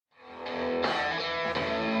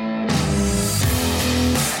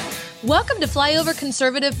Welcome to Flyover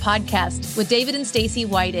Conservative Podcast with David and Stacy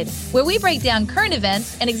Whited, where we break down current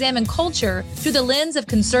events and examine culture through the lens of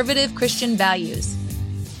conservative Christian values.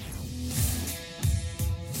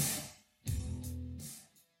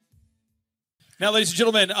 Now, ladies and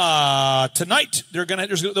gentlemen, tonight there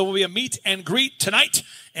will be a meet and greet tonight,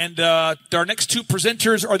 and our next two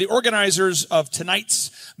presenters are the organizers of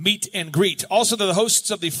tonight's meet and greet. Also, they're the hosts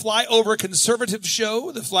of the Flyover Conservative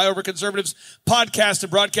Show, the Flyover Conservatives podcast and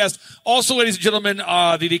broadcast. Also, ladies and gentlemen,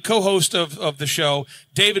 the co-host of the show,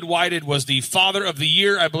 David Whited, was the Father of the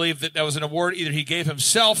Year. I believe that was an award either he gave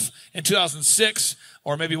himself in 2006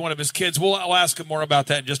 or maybe one of his kids. I'll ask him more about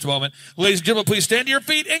that in just a moment. Ladies and gentlemen, please stand to your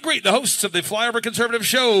feet and greet the hosts of the Flyover Conservative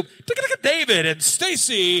Show, David and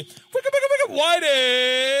Stacy Whited.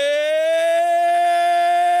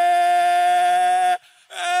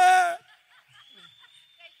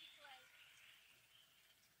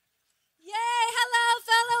 Yay! Hello,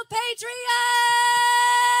 fellow patriots!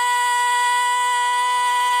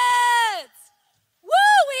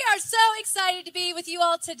 We are so excited to be with you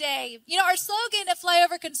all today. You know, our slogan at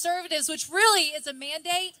Flyover Conservatives, which really is a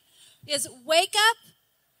mandate, is wake up,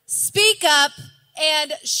 speak up,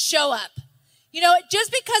 and show up. You know,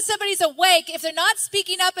 just because somebody's awake, if they're not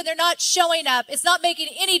speaking up and they're not showing up, it's not making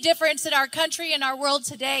any difference in our country and our world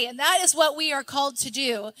today. And that is what we are called to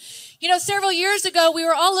do. You know, several years ago, we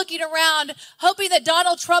were all looking around hoping that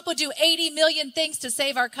Donald Trump would do 80 million things to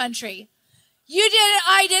save our country. You did it,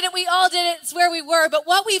 I did it, we all did it, it's where we were. But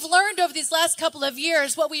what we've learned over these last couple of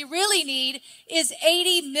years, what we really need is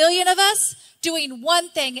 80 million of us doing one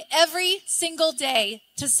thing every single day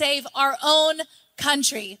to save our own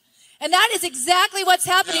country. And that is exactly what's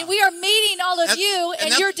happening. Yeah. We are meeting all of you,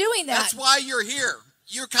 and you're doing that. That's why you're here.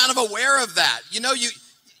 You're kind of aware of that. You know, you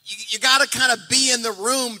got to kind of be in the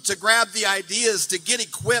room to grab the ideas, to get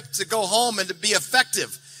equipped, to go home and to be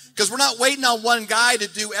effective. Because we're not waiting on one guy to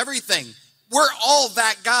do everything. We're all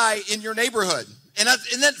that guy in your neighborhood. And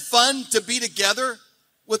isn't that fun to be together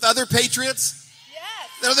with other patriots?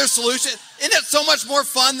 Yes. Their solution. Isn't it so much more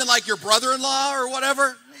fun than like your brother-in-law or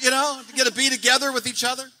whatever? You know, to get to be together with each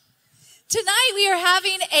other? Tonight we are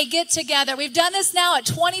having a get-together. We've done this now at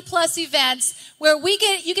 20-plus events where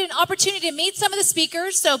you get an opportunity to meet some of the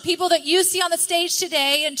speakers. So people that you see on the stage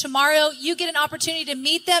today and tomorrow, you get an opportunity to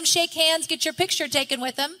meet them, shake hands, get your picture taken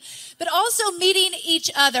with them, but also meeting each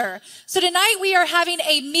other. So tonight we are having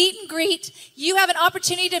a meet and greet. You have an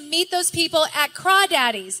opportunity to meet those people at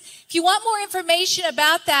Crawdaddy's. If you want more information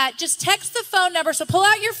about that, just text the phone number. So pull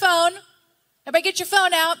out your phone. Everybody get your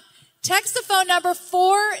phone out. Text the phone number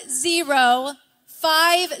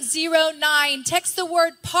 40509. Text the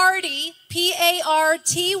word party,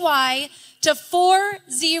 P-A-R-T-Y, to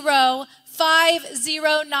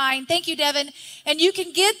 40509. Thank you, Devin. And you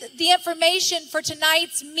can get the information for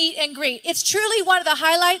tonight's meet and greet. It's truly one of the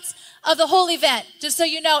highlights of the whole event. Just so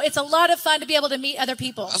you know, it's a lot of fun to be able to meet other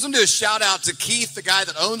people. I was going to do a shout out to Keith, the guy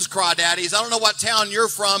that owns Crawdaddy's. I don't know what town you're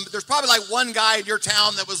from, but there's probably like one guy in your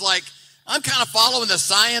town that was like, I'm kind of following the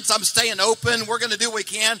science. I'm staying open. We're going to do what we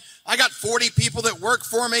can. I got 40 people that work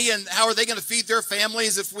for me, and how are they going to feed their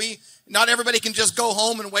families if not everybody can just go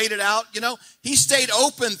home and wait it out? You know, he stayed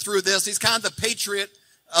open through this. He's kind of the patriot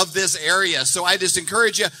of this area. So I just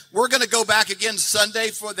encourage you. We're going to go back again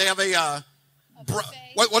Sunday they have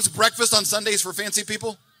what's breakfast on Sundays for fancy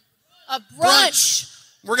people? A brunch.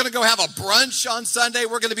 We're going to go have a brunch on Sunday.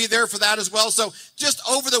 We're going to be there for that as well. So just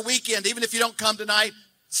over the weekend, even if you don't come tonight,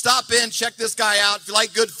 stop in, check this guy out. If you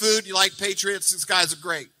like good food, you like patriots, these guys are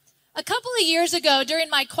great. A couple of years ago, during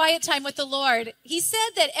my quiet time with the Lord, he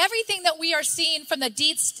said that everything that we are seeing from the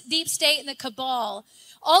deep state and the cabal,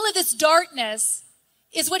 all of this darkness,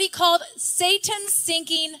 is what he called Satan's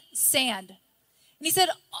sinking sand. And he said,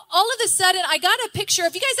 all of a sudden, I got a picture.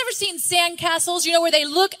 Have you guys ever seen sand castles, you know, where they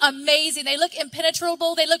look amazing? They look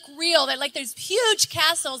impenetrable. They look real. They're like these huge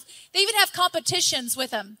castles. They even have competitions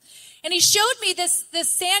with them. And he showed me this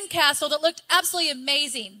sand castle that looked absolutely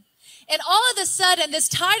amazing. And all of a sudden, this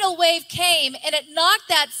tidal wave came, and it knocked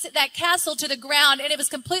that castle to the ground, and it was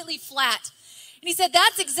completely flat. And he said,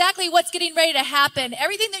 that's exactly what's getting ready to happen.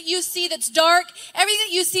 Everything that you see that's dark, everything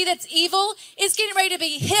that you see that's evil, is getting ready to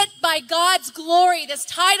be hit by God's glory, this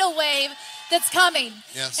tidal wave that's coming.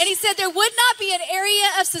 Yes. And he said there would not be an area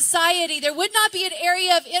of society, there would not be an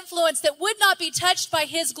area of influence that would not be touched by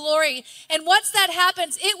his glory. And once that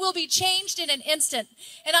happens, it will be changed in an instant.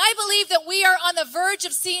 And I believe that we are on the verge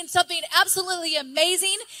of seeing something absolutely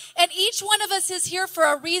amazing. And each one of us is here for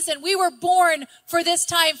a reason. We were born for this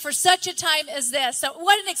time, for such a time as this. So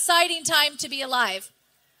what an exciting time to be alive.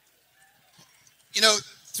 You know,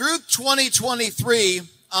 through 2023,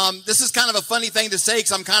 This is kind of a funny thing to say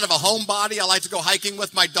because I'm kind of a homebody. I like to go hiking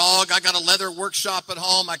with my dog. I got a leather workshop at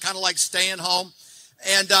home. I kind of like staying home.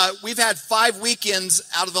 And we've had 5 weekends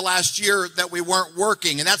out of the last year that we weren't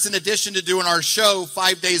working. And that's in addition to doing our show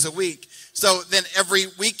 5 days a week. So then every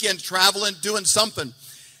weekend traveling, doing something.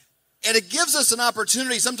 And it gives us an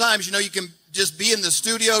opportunity. Sometimes, you can just be in the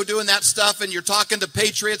studio doing that stuff and you're talking to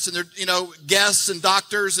patriots and they're, guests and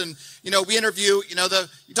doctors. And, we interview, you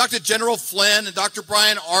talk to General Flynn and Dr.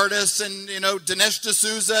 Brian Ardis and, Dinesh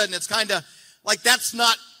D'Souza. And it's kind of like, that's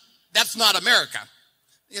not America.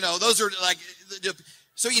 Those are like,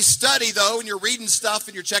 so you study though, and you're reading stuff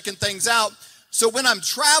and you're checking things out. So when I'm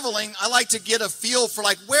traveling, I like to get a feel for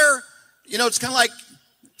like where, it's kind of like,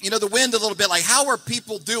 the wind a little bit, like how are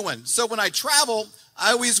people doing? So when I travel,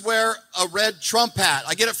 I always wear a red Trump hat.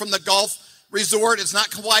 I get it from the golf resort. It's not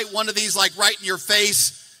quite one of these like right in your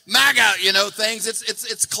face, MAGA, things.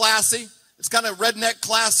 It's classy. It's kind of redneck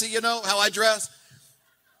classy, how I dress.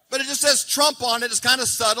 But it just says Trump on it. It's kind of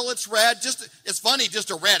subtle. It's red. It's funny, just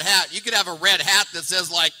a red hat. You could have a red hat that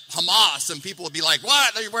says like Hamas and people would be like,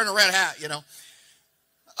 what? You're wearing a red hat,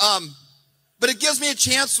 But it gives me a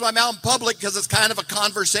chance when I'm out in public because it's kind of a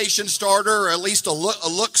conversation starter or at least a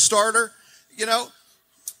look starter, And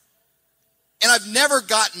I've never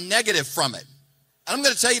gotten negative from it. And I'm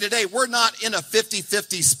going to tell you today, we're not in a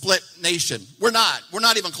 50-50 split nation. We're not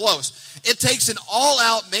even close. It takes an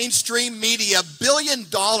all-out mainstream media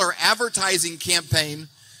billion-dollar advertising campaign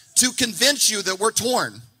to convince you that we're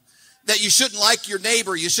torn, that you shouldn't like your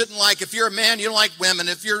neighbor. You shouldn't like, if you're a man, you don't like women.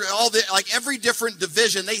 If you're like every different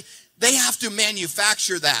division, they have to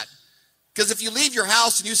manufacture that. Because if you leave your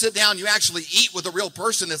house and you sit down, you actually eat with a real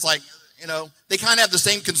person, it's like, they kind of have the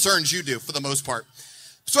same concerns you do for the most part.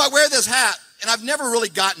 So I wear this hat, and I've never really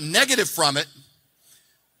gotten negative from it.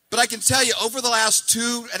 But I can tell you, over the last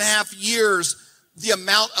 2.5 years, the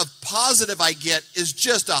amount of positive I get is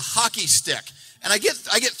just a hockey stick. And I get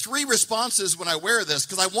 3 responses when I wear this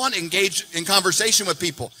because I want to engage in conversation with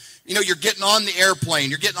people. You're getting on the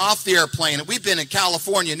airplane, you're getting off the airplane, and we've been in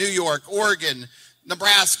California, New York, Oregon,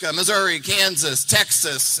 Nebraska, Missouri, Kansas,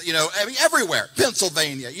 Texas, everywhere,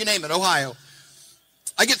 Pennsylvania, you name it, Ohio.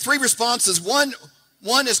 I get 3 responses. One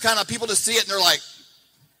is kind of people to see it and they're like,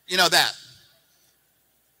 that.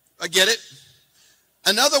 I get it.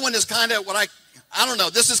 Another one is kind of what I don't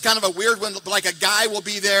know, this is kind of a weird one, like a guy will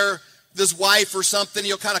be there, his wife or something,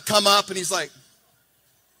 he'll kind of come up and he's like,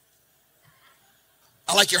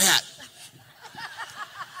 I like your hat.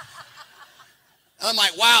 And I'm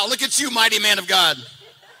like, wow, look at you, mighty man of God.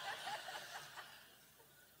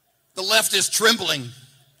 The left is trembling.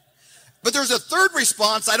 But there's a third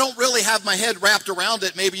response. I don't really have my head wrapped around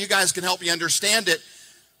it. Maybe you guys can help me understand it.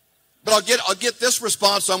 But I'll get this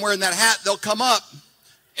response. So I'm wearing that hat. They'll come up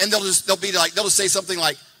and they'll just say something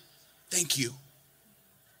like, thank you.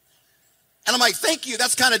 And I'm like, thank you.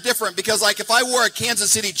 That's kind of different because like if I wore a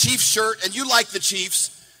Kansas City Chiefs shirt and you like the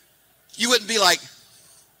Chiefs, you wouldn't be like,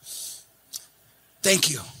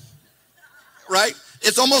 thank you, right?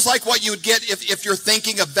 It's almost like what you would get if you're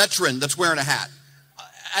thanking a veteran that's wearing a hat.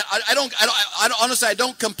 Honestly, I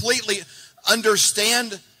don't completely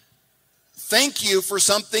understand thank you for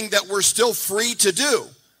something that we're still free to do.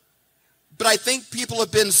 But I think people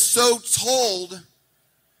have been so told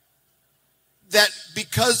that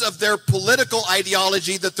because of their political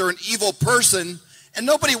ideology that they're an evil person, and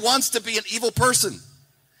nobody wants to be an evil person.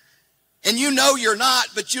 And you're not,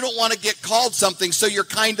 but you don't want to get called something, so you're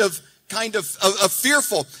kind of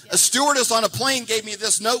fearful. A stewardess on a plane gave me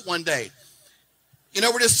this note one day.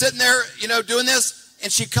 We're just sitting there, doing this,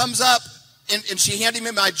 and she comes up, and she handed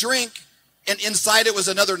me my drink, and inside it was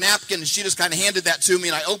another napkin, and she just kind of handed that to me,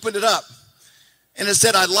 and I opened it up. And it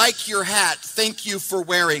said, I like your hat. Thank you for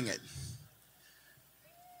wearing it.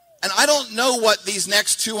 And I don't know what these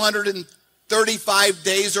next 235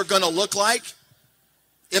 days are going to look like.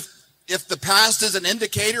 If the past is an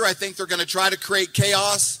indicator, I think they're going to try to create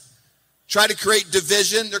chaos, try to create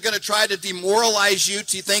division. They're going to try to demoralize you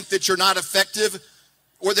to think that you're not effective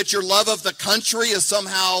or that your love of the country is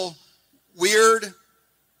somehow weird.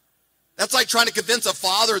 That's like trying to convince a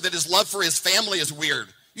father that his love for his family is weird.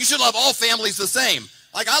 You should love all families the same.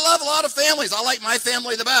 Like, I love a lot of families. I like my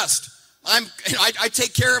family the best. I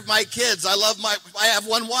take care of my kids. I have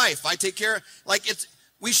one wife. I take care,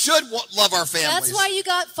 we should love our families. That's why you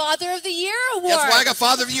got Father of the Year award. That's why I got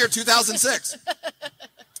Father of the Year 2006.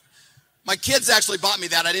 My kids actually bought me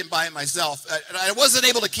that. I didn't buy it myself. I wasn't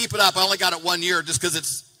able to keep it up. I only got it 1 year just because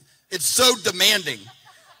it's so demanding.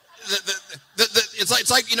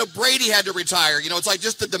 It's like Brady had to retire. It's like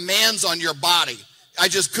just the demands on your body. I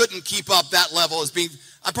just couldn't keep up that level as being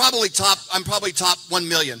I'm probably top 1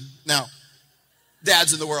 million now.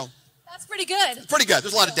 Dads in the world. That's pretty good. It's pretty good.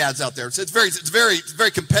 There's a lot of dads out there. It's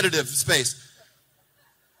very competitive space.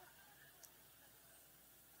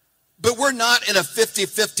 But we're not in a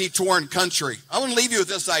 50-50 torn country. I want to leave you with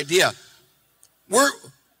this idea.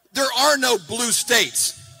 There are no blue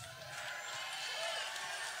states.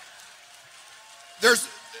 There's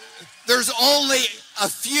only a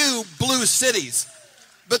few blue cities,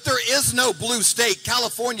 but there is no blue state.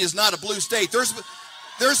 California is not a blue state. There's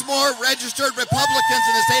more registered Republicans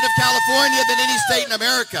in the state of California than any state in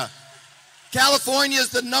America. California is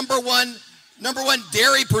the number one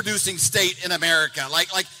dairy producing state in America. Like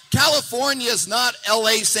California is not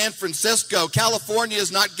LA, San Francisco. California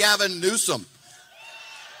is not Gavin Newsom.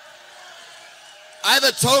 I have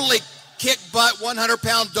a totally kick-butt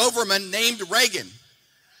 100-pound Doberman named Reagan.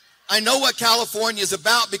 I know what California is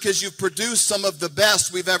about because you've produced some of the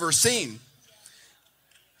best we've ever seen.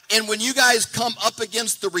 And when you guys come up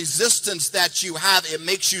against the resistance that you have, it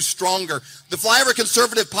makes you stronger. The Flyover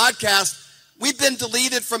Conservative podcast, we've been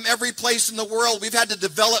deleted from every place in the world. We've had to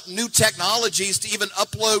develop new technologies to even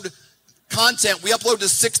upload content. We upload to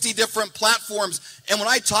 60 different platforms. And when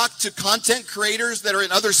I talk to content creators that are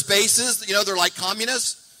in other spaces, they're like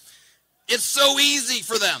communists, it's so easy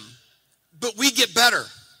for them. But we get better.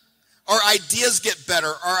 Our ideas get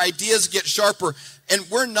better. Our ideas get sharper. And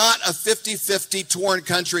we're not a 50-50 torn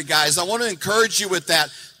country, guys. I want to encourage you with that.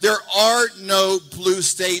 There are no blue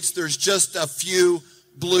states. There's just a few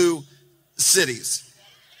blue cities.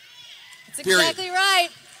 That's exactly right.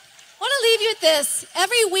 I want to leave you with this.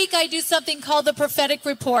 Every week I do something called the prophetic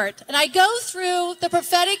report. And I go through the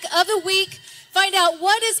prophetic of the week, find out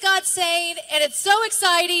what is God saying, and it's so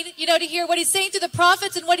exciting, to hear what he's saying through the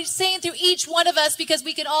prophets and what he's saying through each one of us, because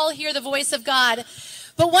we can all hear the voice of God.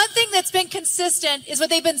 But one thing that's been consistent is what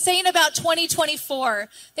they've been saying about 2024.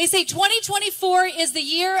 They say 2024 is the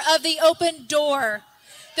year of the open door.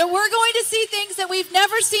 That we're going to see things that we've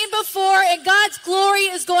never seen before, and God's glory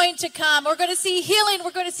is going to come. We're going to see healing.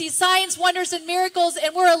 We're going to see signs, wonders, and miracles,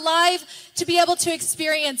 and we're alive to be able to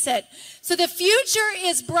experience it. So the future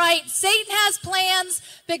is bright. Satan has plans,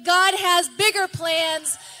 but God has bigger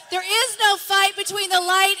plans. There is no fight between the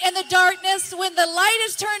light and the darkness. When the light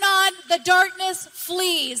is turned on, the darkness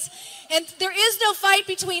flees. And there is no fight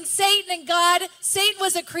between Satan and God. Satan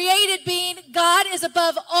was a created being. God is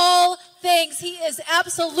above all things. He is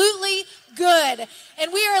absolutely good.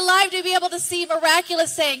 And we are alive to be able to see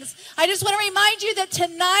miraculous things. I just want to remind you that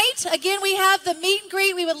tonight, again, we have the meet and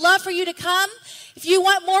greet. We would love for you to come. If you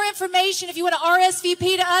want more information, if you want to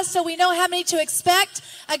RSVP to us so we know how many to expect,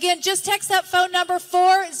 again, just text that phone number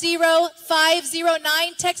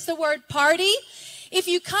 40509. Text the word party. If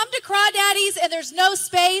you come to Crawdaddy's and there's no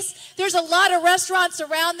space, there's a lot of restaurants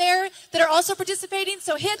around there that are also participating,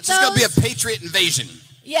 so hit those. It's just going to be a Patriot invasion.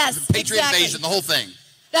 Yes, Patriot invasion, the whole thing.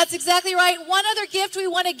 That's exactly right. One other gift we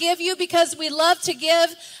want to give you, because we love to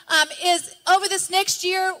give, is over this next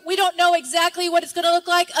year, we don't know exactly what it's going to look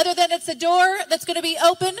like, other than it's a door that's going to be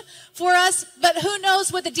open for us, but who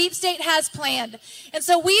knows what the deep state has planned. And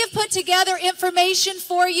so we have put together information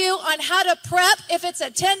for you on how to prep, if it's a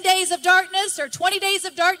 10 days of darkness or 20 days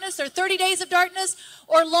of darkness or 30 days of darkness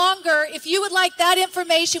or longer. If you would like that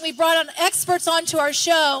information, we brought on experts onto our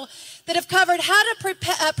show that have covered how to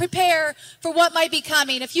prepare for what might be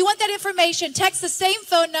coming. If you want that information, text the same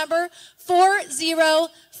phone number,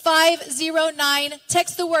 40509.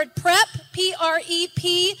 Text the word PREP,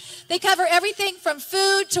 P-R-E-P. They cover everything from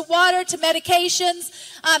food to water to medications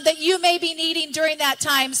that you may be needing during that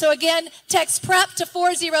time. So again, text PREP to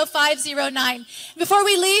 40509. Before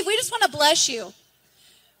we leave, we just want to bless you.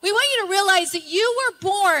 We want you to realize that you were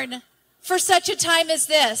born for such a time as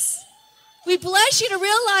this. We bless you to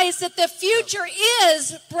realize that the future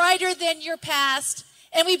is brighter than your past.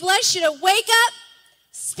 And we bless you to wake up,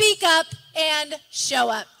 speak up, and show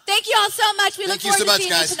up. Thank you all so much. We look forward to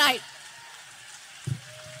seeing you tonight.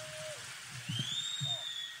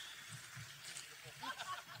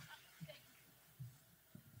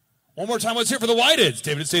 One more time, let's hear it for the Whiteds.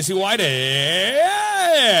 David and Stacy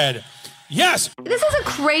Whited. Yes. This is a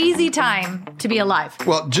crazy time to be alive.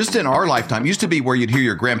 Well, just in our lifetime, it used to be where you'd hear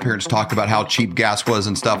your grandparents talk about how cheap gas was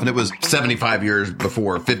and stuff, and it was 75 years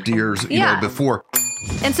before, 50 years before.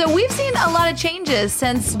 And so we've seen a lot of changes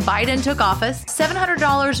since Biden took office.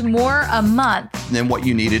 $700 more a month than what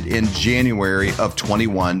you needed in January of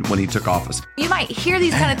 21 when he took office. You might hear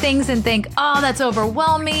these kind of things and think, oh, that's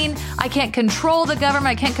overwhelming. I can't control the government.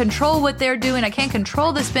 I can't control what they're doing. I can't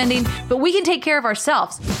control the spending, but we can take care of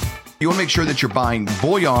ourselves. You want to make sure that you're buying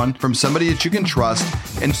bullion from somebody that you can trust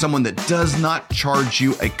and someone that does not charge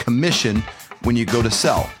you a commission when you go to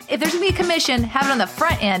sell. If there's going to be a commission, have it on the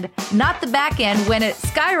front end, not the back end when it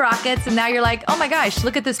skyrockets and now you're like, oh my gosh,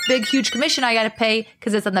 look at this big, huge commission I got to pay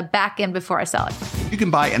because it's on the back end before I sell it. You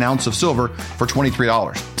can buy an ounce of silver for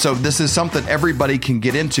 $23. So this is something everybody can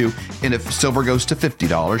get into. And if silver goes to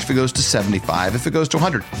 $50, if it goes to $75, if it goes to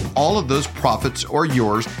 $100, all of those profits are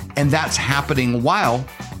yours. And that's happening while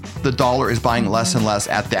the dollar is buying less and less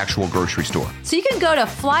at the actual grocery store. So you can go to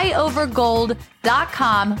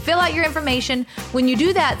flyovergold.com, fill out your information. When you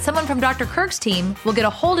do that, someone from Dr. Kirk's team will get a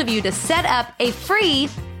hold of you to set up a free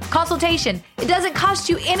consultation. It doesn't cost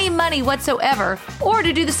you any money whatsoever. Or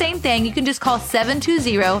to do the same thing, you can just call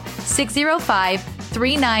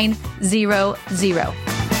 720-605-3900.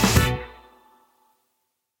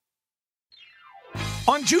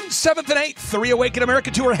 On June 7th and 8th, the ReAwaken America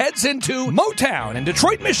Tour heads into Motown in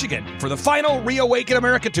Detroit, Michigan for the final ReAwaken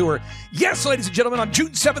America Tour. Yes, ladies and gentlemen, on June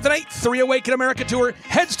 7th and 8th, the ReAwaken America Tour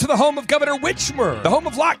heads to the home of Governor Whitmer, the home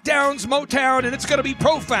of lockdowns, Motown, and it's going to be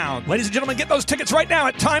profound. Ladies and gentlemen, get those tickets right now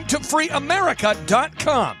at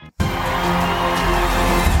timetofreeamerica.com.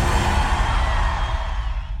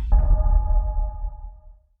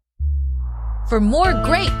 For more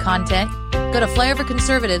great content, go to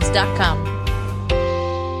flyoverconservatives.com.